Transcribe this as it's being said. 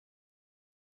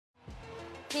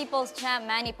People's champ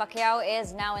Manny Pacquiao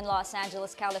is now in Los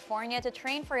Angeles, California to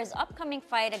train for his upcoming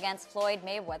fight against Floyd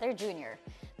Mayweather Jr.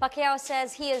 Pacquiao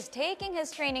says he is taking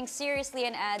his training seriously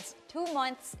and adds 2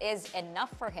 months is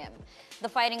enough for him. The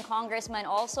fighting congressman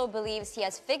also believes he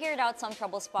has figured out some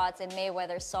trouble spots in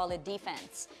Mayweather's solid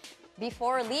defense.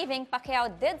 Before leaving,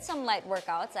 Pacquiao did some light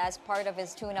workouts as part of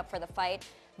his tune-up for the fight.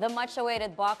 The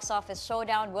much-awaited box office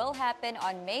showdown will happen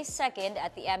on May 2nd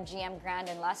at the MGM Grand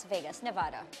in Las Vegas,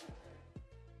 Nevada.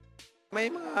 May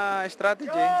mga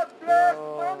strategy,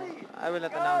 pero I will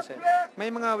not announce it. May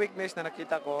mga weakness na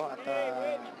nakita ko at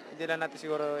hindi lang natin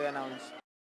siguro i-announce.